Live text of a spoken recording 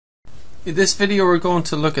In this video we're going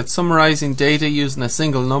to look at summarizing data using a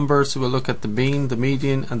single number. So we'll look at the mean, the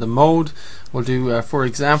median and the mode. We'll do 4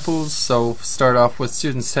 examples. So start off with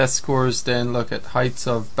students' test scores, then look at heights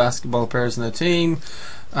of basketball players in a team,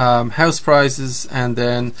 house prizes, and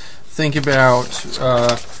then think about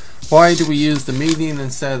why do we use the median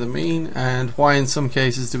instead of the mean, and why in some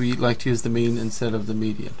cases do we like to use the mean instead of the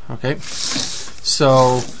median. Okay,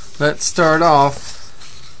 so let's start off.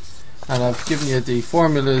 And I've given you the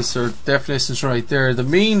formulas or definitions right there. The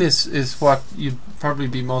mean is what you'd probably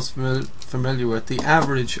be most familiar with, the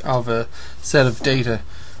average of a set of data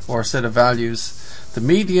or set of values. The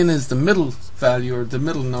median is the middle value or the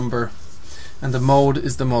middle number, and the mode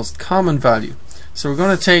is the most common value. So we're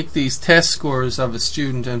going to take these test scores of a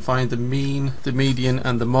student and find the mean, the median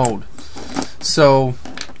and the mode. So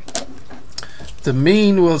the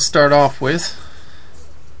mean we'll start off with,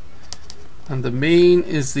 and the mean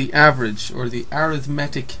is the average or the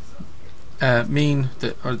arithmetic mean,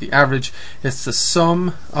 or the average. It's the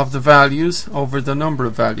sum of the values over the number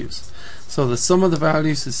of values. So the sum of the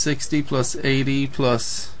values is 60 plus 80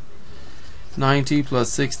 plus 90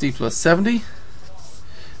 plus 60 plus 70.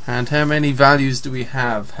 And how many values do we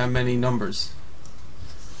have? How many numbers?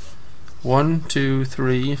 1, 2,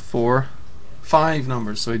 3, 4, 5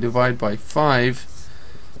 numbers. So we divide by 5.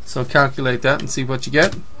 So calculate that and see what you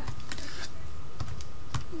get.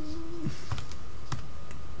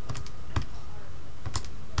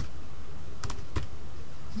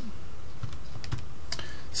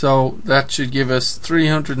 So that should give us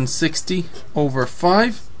 360 over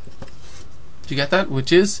 5. Did you get that?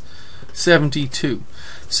 Which is 72.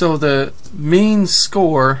 So the mean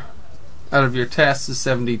score out of your test is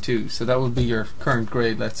 72. So that would be your current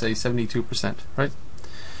grade, let's say 72%, right?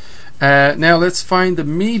 Now let's find the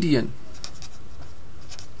median.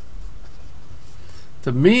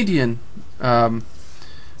 The median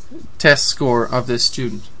test score of this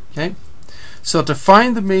student. Okay. So to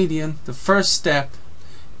find the median, the first step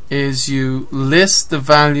is you list the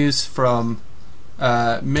values from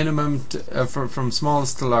minimum to, from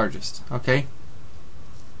smallest to largest. Okay.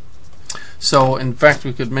 So in fact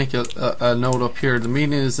we could make a note up here. The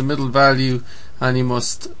median is the middle value, and you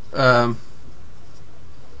must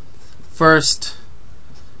first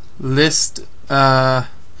list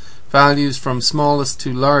values from smallest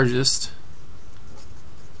to largest.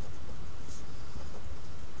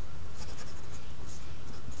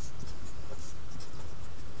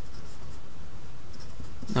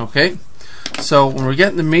 Okay, so when we're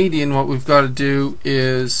getting the median, what we've got to do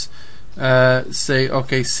is say,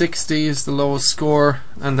 okay, 60 is the lowest score,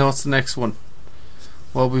 and what's the next one?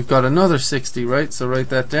 Well, we've got another 60, right? So write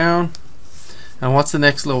that down. And what's the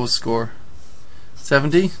next lowest score?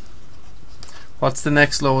 70. What's the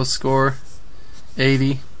next lowest score?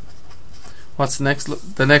 80. What's the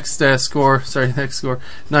next score? Sorry, next score,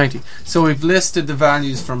 90. So we've listed the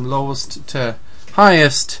values from lowest to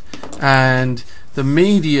highest, and the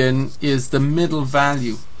median is the middle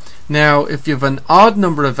value. Now if you have an odd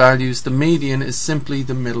number of values, the median is simply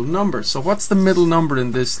the middle number. So what's the middle number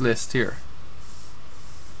in this list here?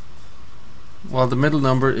 Well, the middle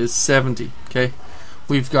number is 70. Okay,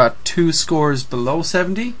 we've got 2 scores below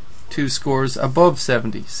 70, 2 scores above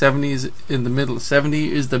 70. 70 is in the middle.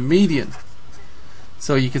 70 is the median.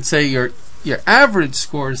 So you could say your average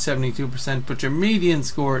score is 72%, but your median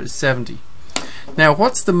score is 70. Now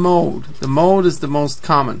what's the mode? The mode is the most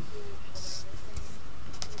common.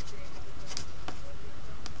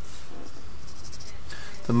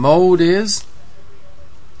 The mode is,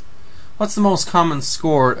 what's the most common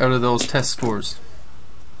score out of those test scores?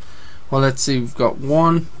 Well, let's see, we've got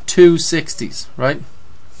 1, 2 60s, right?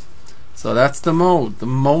 So that's the mode, the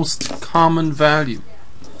most common value.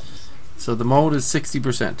 So the mode is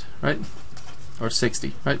 60%, right? Or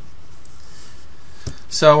 60, right?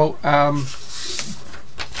 So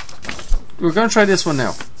we're going to try this one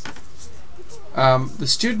now. The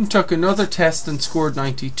student took another test and scored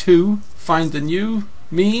 92. Find the new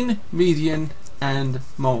mean, median and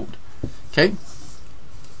mode. Okay,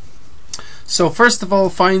 so first of all,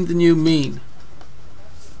 find the new mean.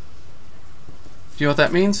 Do you know what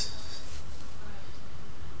that means?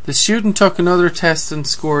 The student took another test and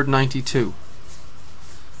scored 92,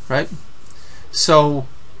 right? So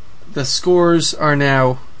the scores are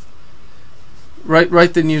now,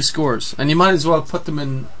 write the new scores, and you might as well put them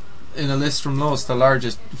in a list from lowest to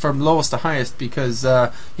largest, from lowest to highest, because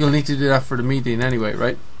you'll need to do that for the median anyway,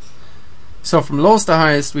 right? So from lowest to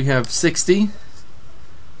highest we have 60,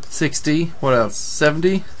 60, what else?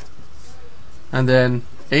 70, and then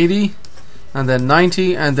 80, and then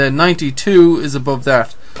 90, and then 92 is above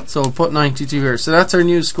that. So we'll put 92 here. So that's our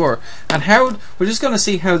new score. And how we're just going to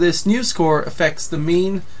see how this new score affects the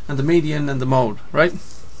mean and the median and the mode, right?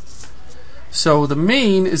 So the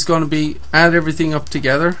mean is going to be add everything up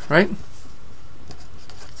together, right?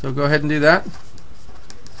 So go ahead and do that.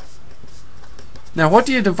 Now what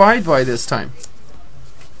do you divide by this time?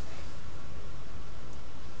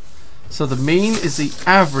 So the mean is the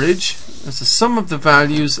average. It's the sum of the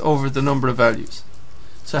values over the number of values.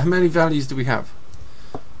 So how many values do we have?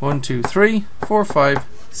 1, 2, 3, 4, 5,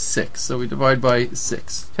 6. So we divide by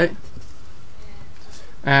 6. Okay.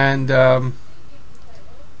 And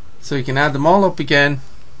so you can add them all up again.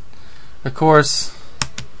 Of course,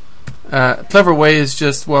 a clever way is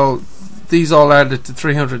just, well, these all added to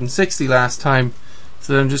 360 last time.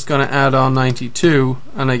 So I'm just going to add on 92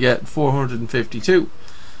 and I get 452.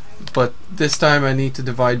 But this time I need to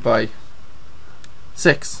divide by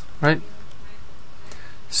 6, right?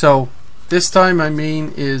 So this time my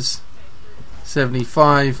mean is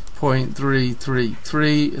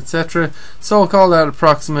 75.333, etc. So I'll call that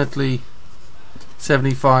approximately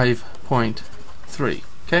 75.3.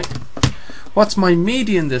 Okay. What's my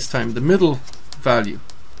median this time? The middle value.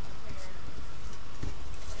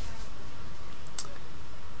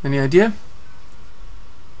 Any idea?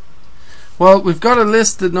 Well, we've got to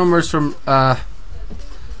list the numbers from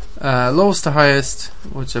lowest to highest,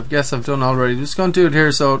 which I guess I've done already. I'm just going to do it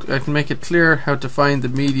here so I can make it clear how to find the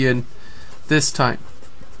median this time.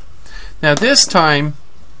 Now this time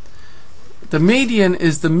the median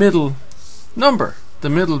is the middle number, the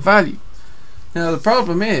middle value. Now the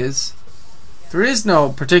problem is there is no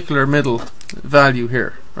particular middle value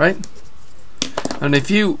here, right? And if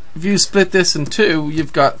you split this in two,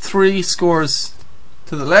 you've got 3 scores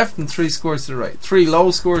to the left and 3 scores to the right. 3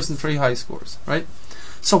 low scores and 3 high scores, right?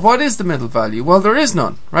 So what is the middle value? Well, there is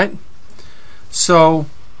none, right? So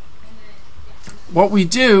what we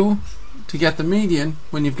do to get the median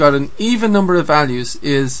when you've got an even number of values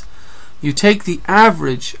is you take the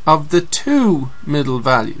average of the 2 middle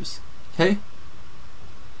values. Okay?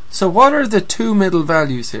 So what are the 2 middle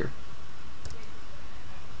values here?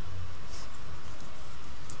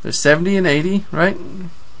 There's 70 and 80, right?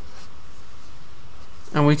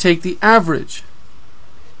 And we take the average.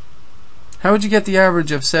 How would you get the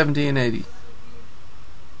average of 70 and 80?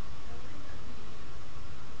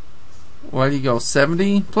 Well, you go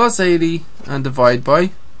 70 plus 80 and divide by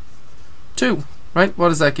 2, right? What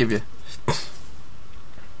does that give you?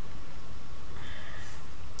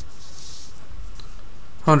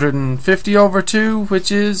 150 over 2,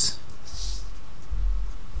 which is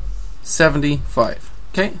 75.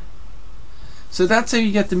 Okay? So that's how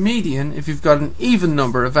you get the median if you've got an even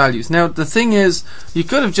number of values. Now the thing is, you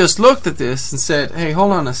could have just looked at this and said, hey,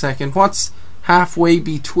 hold on a second, what's halfway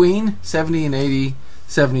between 70 and 80,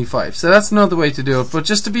 75? So that's another way to do it. But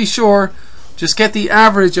just to be sure, just get the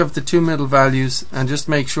average of the 2 middle values and just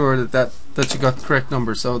make sure that you got the correct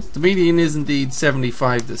number. So the median is indeed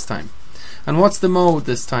 75 this time. And what's the mode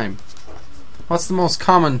this time? What's the most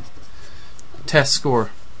common test score?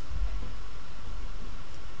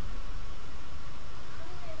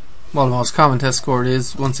 Well, the most common test score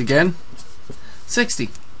is, once again, 60.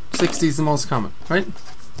 60 is the most common, right?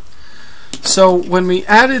 So when we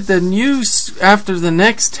added the new, after the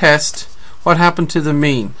next test, what happened to the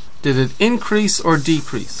mean? Did it increase or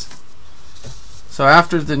decrease? So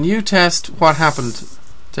after the new test, what happened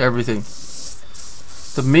to everything?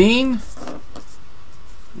 The mean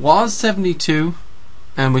was 72,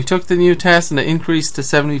 and we took the new test and it increased to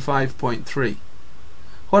 75.3.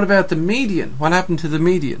 What about the median? What happened to the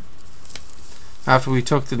median after we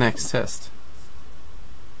took the next test?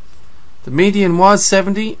 The median was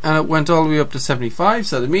 70 and it went all the way up to 75,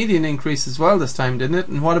 so the median increased as well this time, didn't it?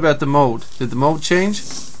 And what about the mode? Did the mode change?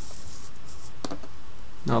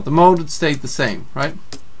 No, the mode had stayed the same, right?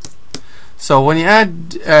 So when you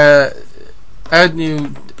add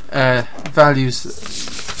new values,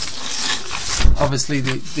 obviously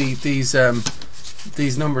these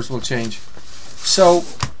numbers will change. So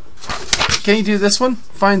can you do this one?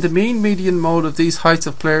 Find the mean, median, mode of these heights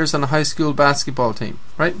of players on a high school basketball team,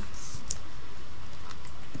 right?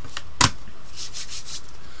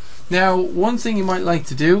 Now, one thing you might like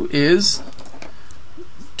to do is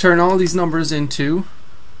turn all these numbers into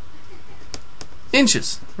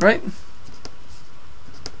inches, right?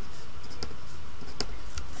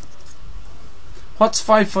 What's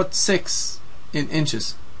 5'6" in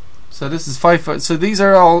inches? So this is 5 foot. So these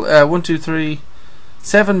are all 1, 2, 3,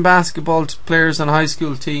 7 basketball players on a high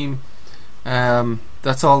school team.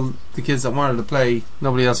 That's all the kids that wanted to play.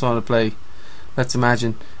 Nobody else wanted to play, let's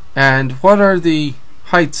imagine. And what are the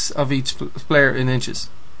heights of each player in inches?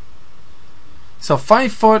 So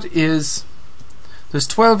 5 foot is, there's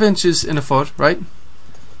 12 inches in a foot, right?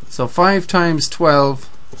 So 5 times 12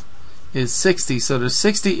 is 60. So there's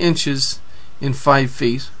 60 inches in 5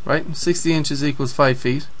 feet, right? 60 inches equals 5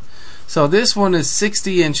 feet. So this one is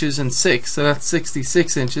 60 inches and 6, so that's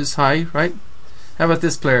 66 inches high, right? How about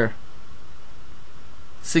this player?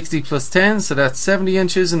 60 plus 10, so that's 70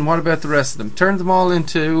 inches. And what about the rest of them? Turn them all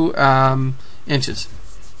into inches.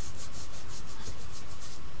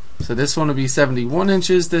 So this one will be 71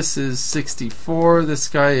 inches, this is 64, this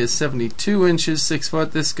guy is 72 inches, 6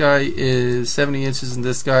 foot, this guy is 70 inches, and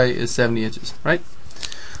this guy is 70 inches, right?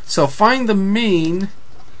 So find the mean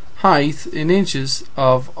height in inches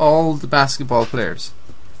of all the basketball players.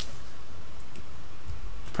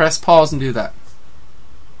 Press pause and do that.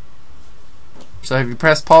 So have you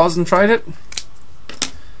pressed pause and tried it?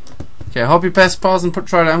 Okay, I hope you pressed pause and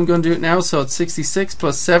tried it. I'm going to do it now. So it's 66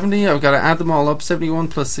 plus 70. I've got to add them all up. 71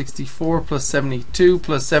 plus 64 plus 72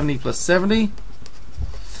 plus 70 plus 70.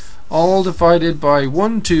 All divided by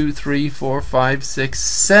 1, 2, 3, 4, 5, 6,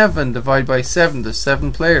 7. Divide by 7. There's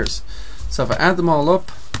 7 players. So if I add them all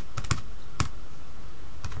up,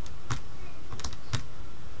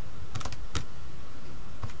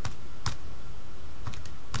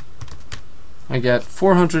 I get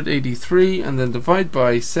 483, and then divide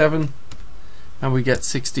by 7 and we get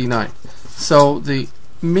 69. So the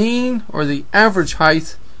mean or the average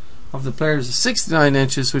height of the players is 69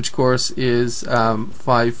 inches, which of course is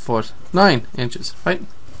 5 foot 9 inches, right?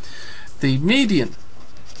 The median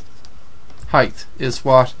height is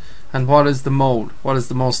what, and what is the mode? What is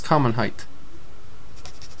the most common height?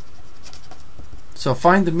 So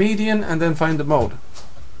find the median and then find the mode.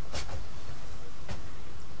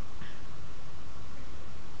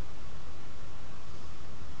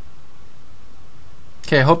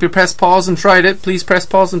 Okay, I hope you pressed pause and tried it. Please press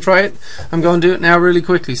pause and try it. I'm going to do it now really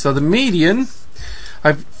quickly. So the median,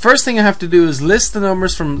 first thing I have to do is list the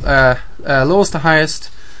numbers from lowest to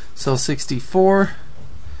highest. So 64,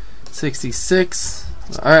 66.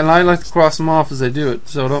 I like to cross them off as I do it,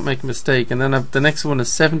 so don't make a mistake. And then the next one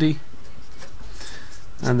is 70,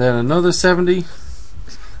 and then another 70,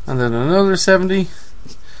 and then another 70,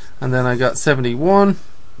 and then I got 71,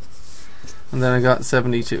 and then I got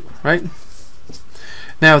 72, right?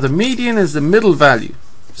 Now the median is the middle value.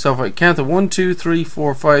 So if I count the 1, 2, 3,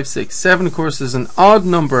 4, 5, 6, 7, of course there's an odd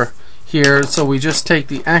number here, so we just take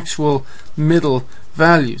the actual middle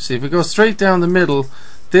value. So if we go straight down the middle,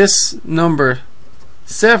 this number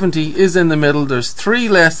 70 is in the middle. There's 3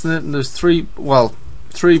 less than it, and there's 3 below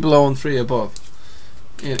and 3 above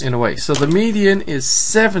in a way. So the median is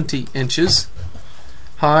 70 inches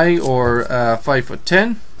high, or 5 foot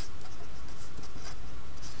 10.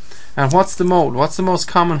 And what's the mode? What's the most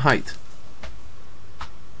common height?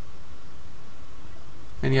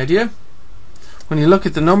 Any idea? When you look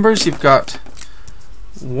at the numbers, you've got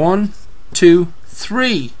 1, 2,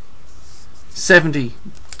 3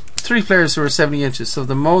 3 players who are 70 inches. So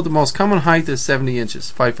the most common height is 70 inches,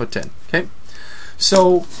 5 foot 10. Okay.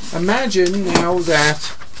 So imagine now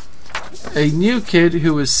that a new kid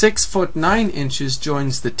who is 6 foot 9 inches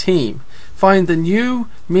joins the team. Find the new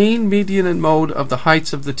mean, median, and mode of the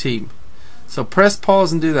heights of the team. So press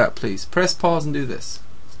pause and do that, please. Press pause and do this.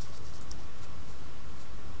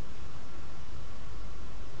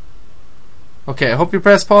 Okay, I hope you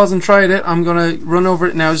pressed pause and tried it. I'm going to run over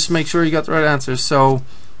it now just to make sure you got the right answers. So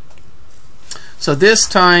this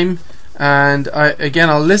time, and again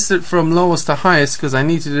I'll list it from lowest to highest because I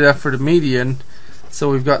need to do that for the median. So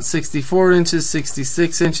we've got 64 inches,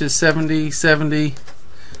 66 inches, 70, 70,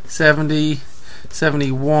 70,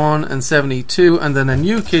 71, and 72, and then a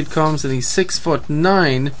new kid comes and he's 6 foot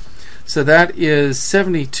 9, so that is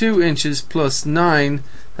 72 inches plus 9,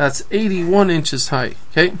 that's 81 inches high.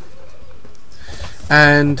 Okay,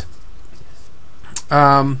 and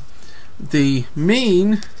the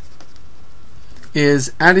mean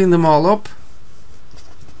is adding them all up,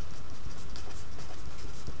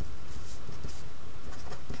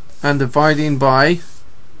 and dividing by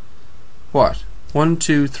what? 1,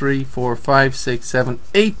 2, 3, 4, 5, 6, 7,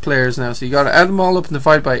 8 players now. So you got to add them all up and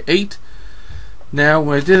divide by 8. Now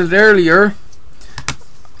when I did it earlier,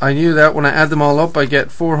 I knew that when I add them all up I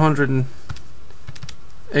get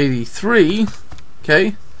 483.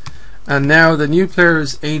 Okay, and now the new player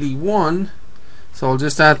is 81, so I'll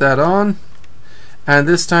just add that on, and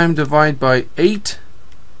this time divide by 8,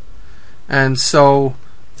 and so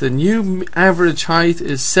the new average height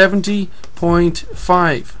is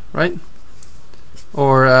 70.5, right?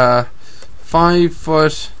 Or 5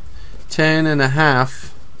 foot 10 and a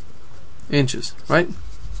half inches, right?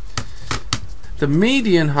 The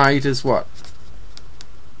median height is what?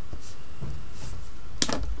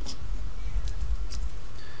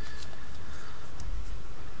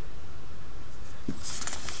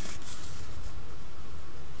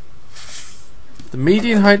 The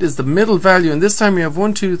median height is the middle value, and this time we have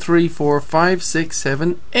 1, 2, 3, 4, 5, 6,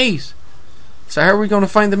 7, 8. So how are we going to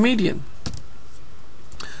find the median?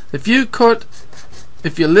 If you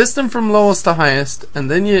list them from lowest to highest,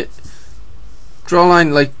 and then you draw a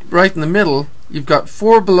line like right in the middle, you've got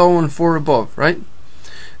 4 below and 4 above, right?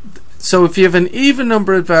 So if you have an even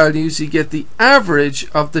number of values, you get the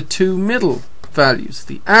average of the two middle values.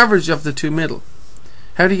 The average of the two middle.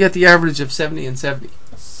 How do you get the average of 70 and 70?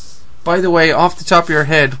 By the way, off the top of your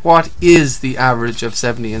head, what is the average of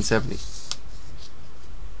 70 and 70?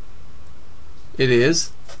 It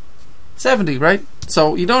is 70, right?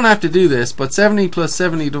 So you don't have to do this, but 70 plus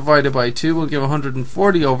 70 divided by 2 will give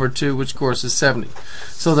 140 over 2, which of course is 70.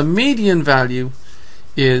 So the median value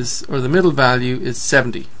is, or the middle value is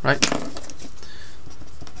 70, right?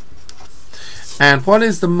 And what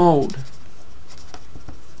is the mode?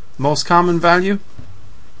 Most common value?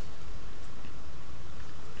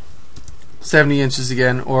 70 inches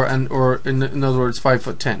again, or in other words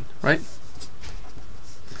 5'10", right?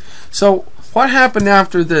 So what happened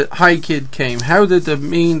after the high kid came? How did the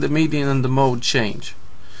mean, the median, and the mode change?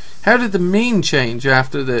 How did the mean change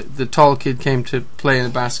after the tall kid came to play in a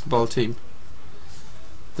basketball team?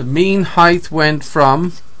 The mean height went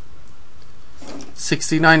from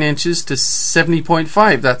 69 inches to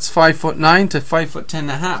 70.5. That's 5'9" to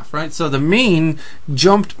 5'10.5", right? So the mean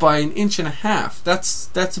jumped by 1.5 inches.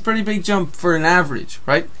 That's a pretty big jump for an average,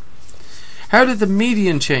 right? How did the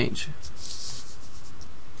median change?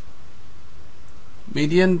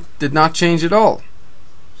 Median did not change at all.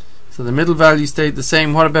 So the middle value stayed the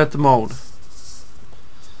same. What about the mode?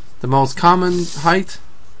 The most common height,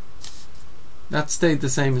 that stayed the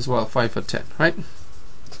same as well, 5'10", right?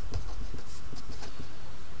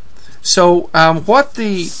 So what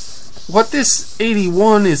this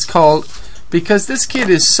 81 is called, because this kid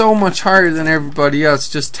is so much higher than everybody else,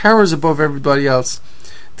 just towers above everybody else,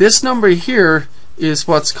 this number here is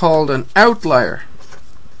what's called an outlier.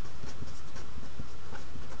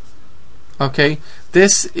 Okay,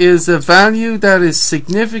 this is a value that is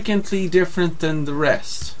significantly different than the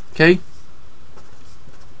rest. Okay.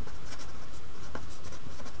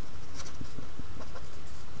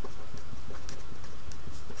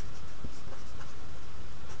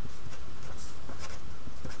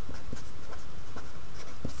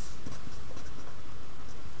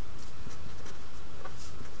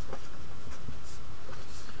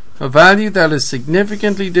 A value that is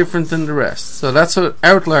significantly different than the rest. So that's what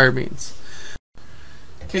outlier means.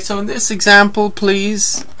 Okay, so in this example,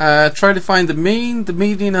 please try to find the mean, the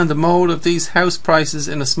median, and the mode of these house prices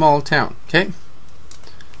in a small town. Okay.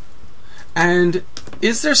 And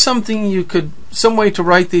is there something some way to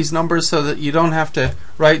write these numbers so that you don't have to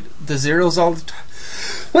write the zeros all the time?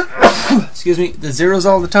 Excuse me, the zeros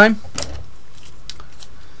all the time.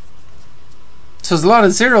 So there's a lot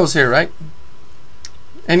of zeros here, right?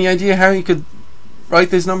 Any idea how you could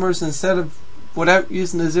write these numbers without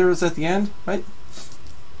using the zeros at the end, right?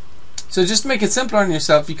 So just to make it simpler on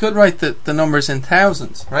yourself, you could write the numbers in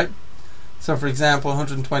thousands, right? So for example,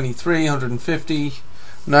 123, 150,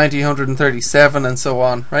 90, 137, and so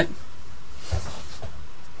on, right?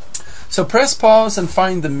 So press pause and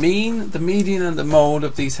find the mean, the median, and the mode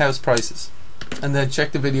of these house prices, and then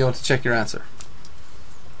check the video to check your answer.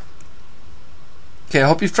 Okay, I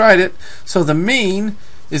hope you've tried it. So the mean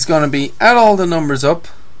is going to be add all the numbers up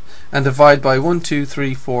and divide by 1, 2,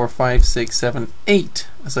 3, 4, 5, 6, 7, 8.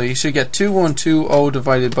 So you should get 2120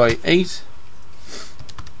 divided by 8,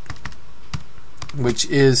 which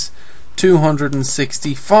is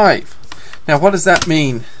 265. Now what does that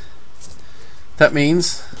mean? That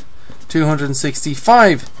means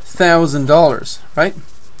 $265,000, right?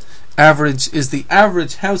 Average is the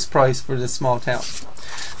average house price for this small town.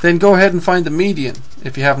 Then go ahead and find the median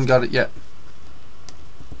if you haven't got it yet.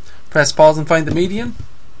 Press pause and find the median.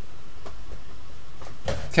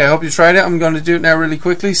 Okay, I hope you tried it. I'm going to do it now really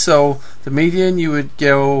quickly. So the median, you would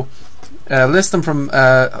go list them from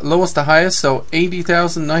lowest to highest. So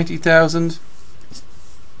 80,000, 90,000.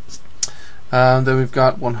 Then we've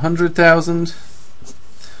got 100,000.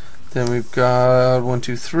 Then we've got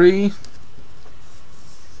 123.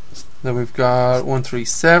 Then we've got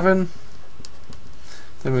 137.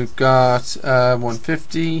 Then we've got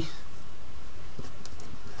 150,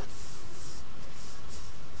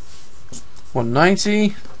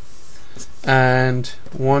 190, and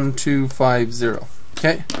 1250.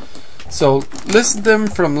 Okay, so list them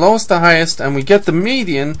from lowest to highest, and we get the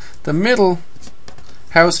median, the middle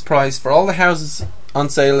house price for all the houses on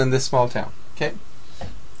sale in this small town. Okay.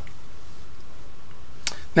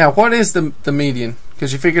 Now, what is the median?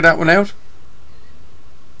 Because you figured that one out.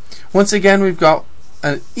 Once again, we've got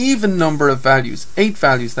an even number of values, 8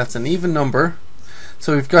 values. That's an even number.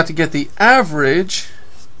 So we've got to get the average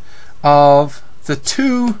of the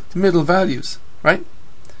two middle values, right?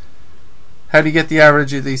 How do you get the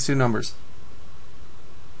average of these two numbers?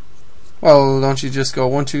 Well, don't you just go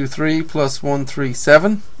 1, 2, 3 plus 1, 3,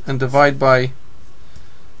 7 and divide by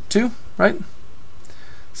 2, right?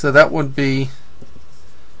 So that would be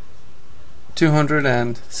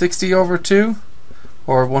 260 over 2,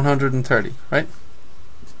 or 130, right?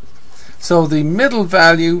 So the middle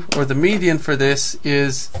value, or the median for this,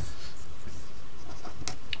 is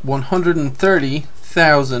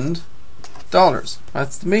 $130,000.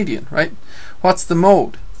 That's the median, right? What's the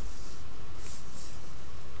mode?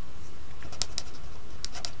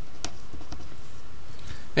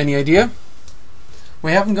 Any idea?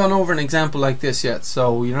 We haven't gone over an example like this yet,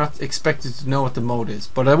 so you're not expected to know what the mode is,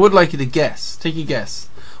 but I would like you to guess. Take a guess.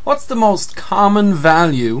 What's the most common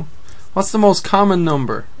value? What's the most common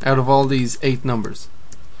number out of all these 8 numbers?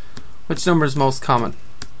 Which number is most common?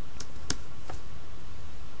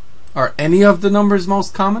 Are any of the numbers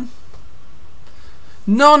most common?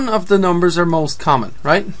 None of the numbers are most common,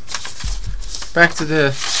 right? Back to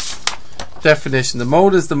the definition. The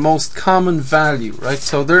mode is the most common value, right?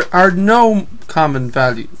 So there are no common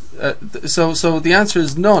value. So the answer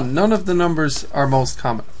is none. None of the numbers are most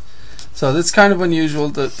common. So that's kind of unusual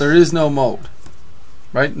that there is no mode,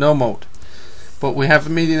 right? No mode. But we have a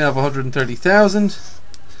median of 130,000.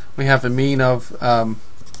 We have a mean of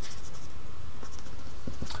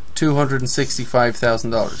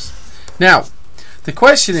 $265,000. Now, the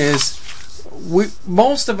question is,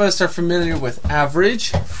 most of us are familiar with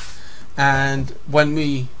average, and when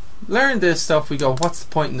we learn this stuff, we go, what's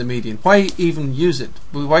the point in the median? Why even use it?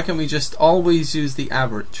 Why can't we just always use the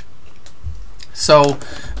average? So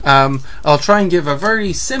I'll try and give a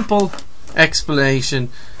very simple explanation.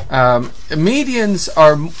 Medians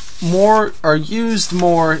are used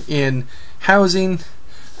more in housing,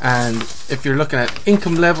 and if you're looking at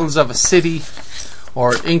income levels of a city,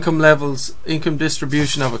 or income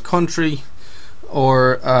distribution of a country,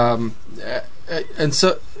 or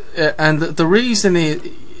and the reason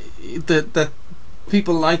that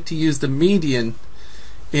people like to use the median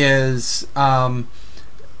is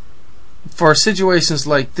for situations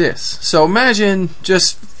like this. So imagine,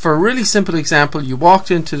 just for a really simple example, you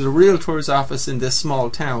walked into the realtor's office in this small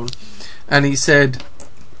town, and he said,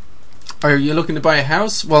 are you looking to buy a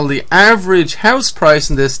house? Well, the average house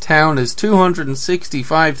price in this town is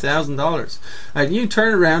 $265,000. And you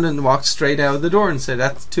turn around and walk straight out of the door and say,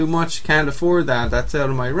 that's too much, can't afford that, that's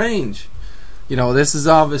out of my range. You know, this is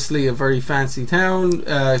obviously a very fancy town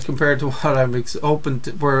compared to what I'm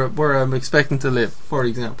where I'm expecting to live, for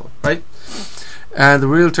example, right? And the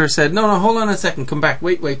realtor said, no, hold on a second, come back,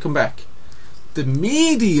 wait, come back. The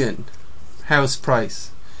median house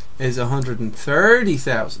price is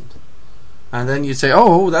 $130,000. And then you say,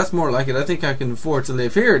 oh, that's more like it. I think I can afford to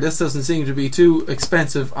live here. This doesn't seem to be too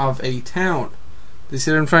expensive of a town. Do you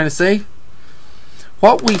see what I'm trying to say?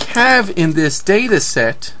 What we have in this data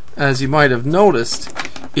set, as you might have noticed,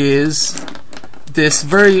 is this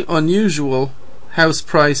very unusual house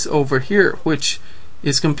price over here, which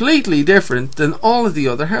is completely different than all of the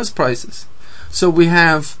other house prices. So we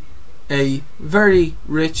have a very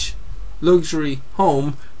rich luxury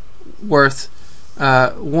home worth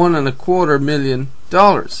 $1.25 million,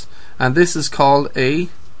 and this is called a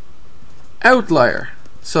outlier.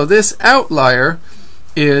 So this outlier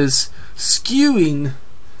is skewing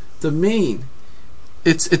the mean.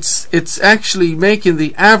 It's actually making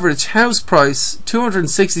the average house price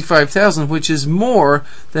 $265,000, which is more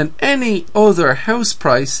than any other house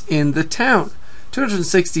price in the town.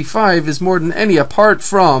 265 is more than any apart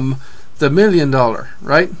from the $1 million,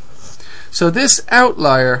 right? So this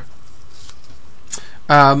outlier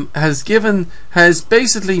has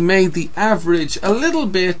basically made the average a little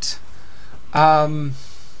bit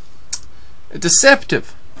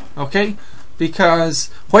deceptive, okay? Because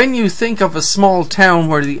when you think of a small town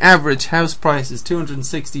where the average house price is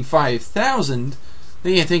 $265,000,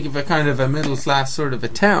 then you think of a kind of a middle class sort of a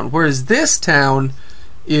town. Whereas this town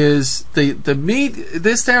is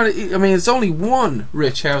this town. I mean, it's only one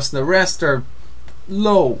rich house, and the rest are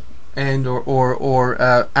low and or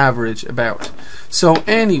average about. So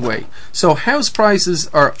anyway, so house prices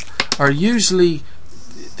are usually,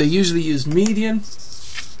 they usually use median.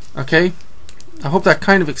 Okay, I hope that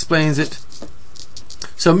kind of explains it.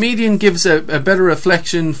 So median gives a better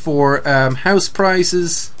reflection for house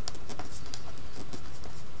prices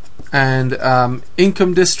and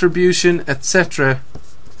income distribution, etc.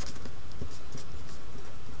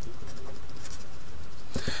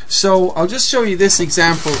 So I'll just show you this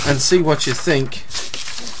example and see what you think.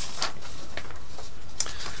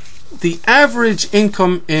 The average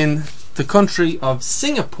income in the country of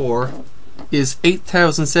Singapore is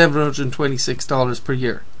 $8,726 per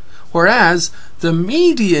year, whereas the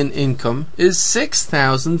median income is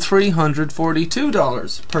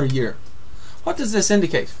 $6,342 per year. What does this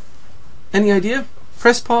indicate? Any idea?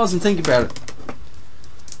 Press pause and think about it.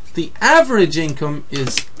 The average income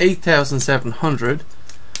is $8,700.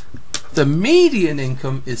 The median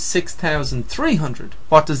income is $6,300.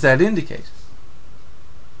 What does that indicate?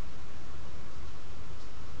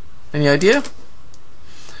 Any idea?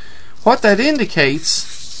 What that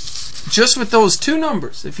indicates, just with those two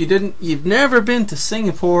numbers, if you've never been to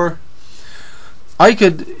Singapore, you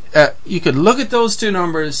could look at those two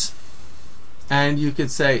numbers and you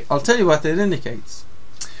could say, I'll tell you what that indicates.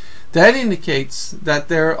 That indicates that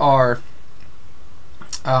there are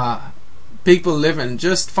people living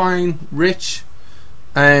just fine, rich,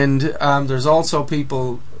 and there's also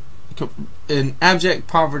people in abject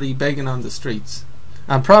poverty begging on the streets,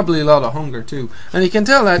 and probably a lot of hunger too. And you can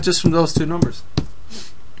tell that just from those two numbers.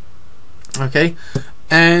 Okay,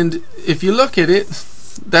 and if you look at it,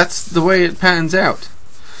 that's the way it pans out.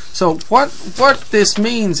 So what this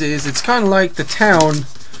means is, it's kind of like the town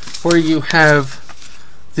where you have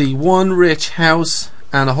the one rich house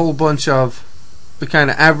and a whole bunch of the kind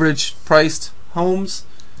of average priced homes.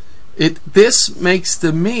 This makes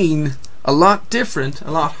the mean a lot different,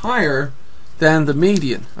 a lot higher than the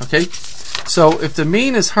median. Okay, so if the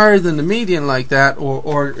mean is higher than the median like that,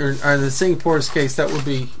 or in Singapore's case, that would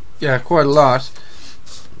be quite a lot.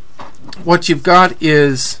 What you've got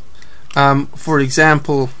is, for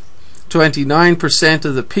example, 29%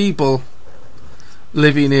 of the people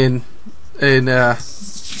living in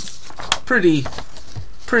pretty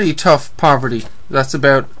tough poverty. That's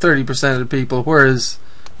about 30% of the people. Whereas,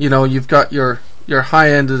 you've got your high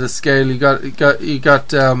end of the scale. You got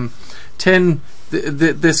 10.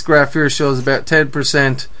 This graph here shows about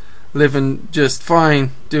 10% living just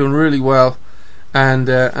fine, doing really well, and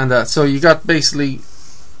that. So you got basically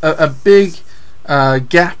a big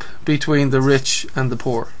gap between the rich and the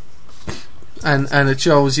poor, and it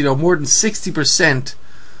shows more than 60%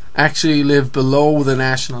 actually live below the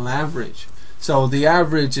national average. So the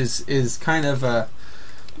average is kind of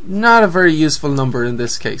not a very useful number in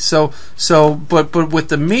this case. So but with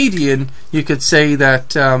the median, you could say that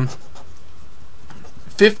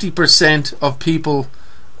 50% of people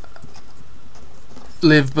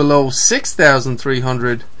live below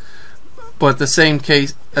 6,300, but at the same time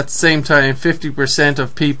 50%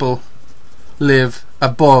 of people live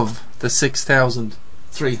above the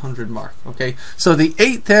 6,300 mark. Okay, so the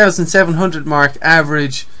 8,700 mark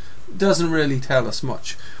average doesn't really tell us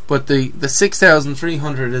much, but the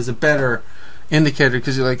 6,300 is a better indicator,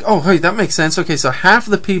 because you're like, oh hey, that makes sense. Okay, so half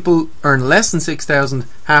of the people earn less than 6,000,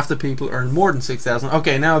 half the people earn more than 6,000.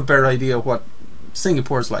 Okay, now I have a better idea of what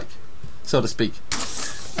Singapore's like, so to speak,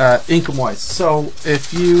 income wise. So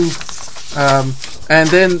if you and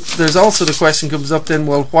then there's also the question comes up then,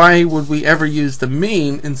 well, why would we ever use the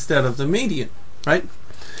mean instead of the median, right?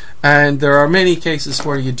 And there are many cases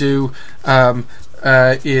where you do,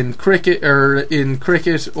 in cricket or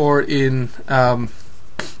in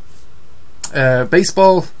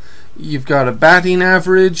baseball. You've got a batting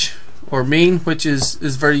average or mean, which is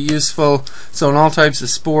very useful. So in all types of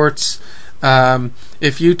sports,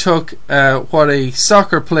 if you took what a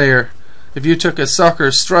soccer player, if you took a soccer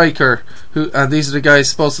striker, and these are the guys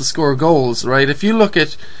supposed to score goals, right? If you look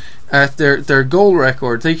at their goal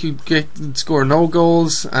record, they could score no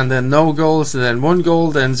goals, and then no goals, and then 1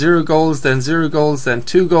 goal, then 0 goals, then 0 goals, then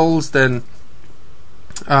 2 goals, then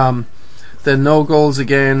no goals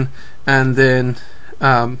again, and then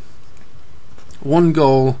 1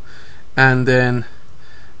 goal, and then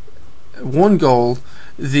 1 goal.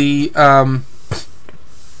 This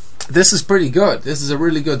is pretty good. This is a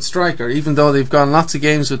really good striker, even though they've gone lots of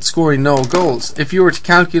games with scoring no goals. If you were to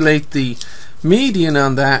calculate the median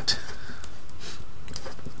on that,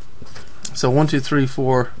 so 1, 2, 3,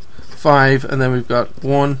 4, 5, and then we've got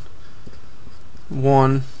 1,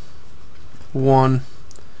 1, 1,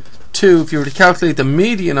 2. If you were to calculate the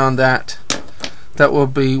median on that, that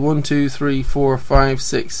would be 1, 2, 3, 4, 5,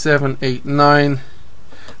 6, 7, 8, 9.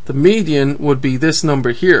 The median would be this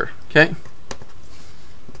number here. Okay.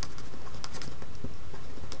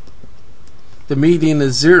 The median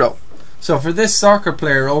is 0. So for this soccer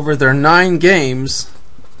player, over their 9 games,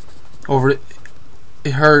 over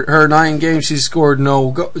her 9 games, she scored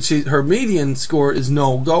no her median score is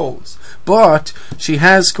no goals, but she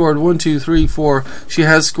has scored 1, 2, 3, 4. She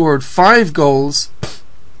has scored 5 goals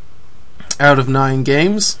out of 9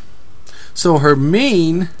 games. So her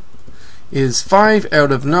mean is 5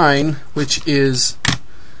 out of 9, which is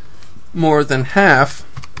more than half,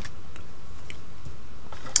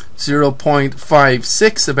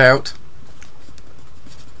 0.56 about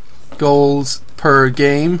goals per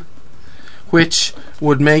game, which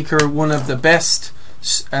would make her one of the best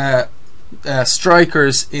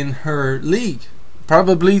strikers in her league,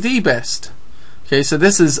 probably the best. Okay, so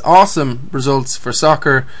this is awesome results for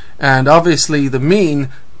soccer, and obviously the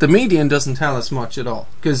median doesn't tell us much at all,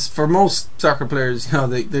 because for most soccer players, you know,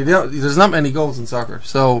 they don't, there's not many goals in soccer.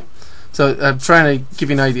 So I'm trying to give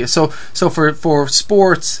you an idea. So for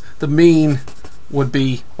sports, the mean would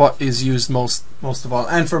be what is used most of all,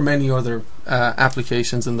 and for many other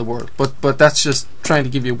applications in the world. But that's just trying to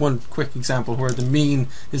give you one quick example where the mean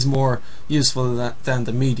is more useful than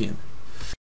the median.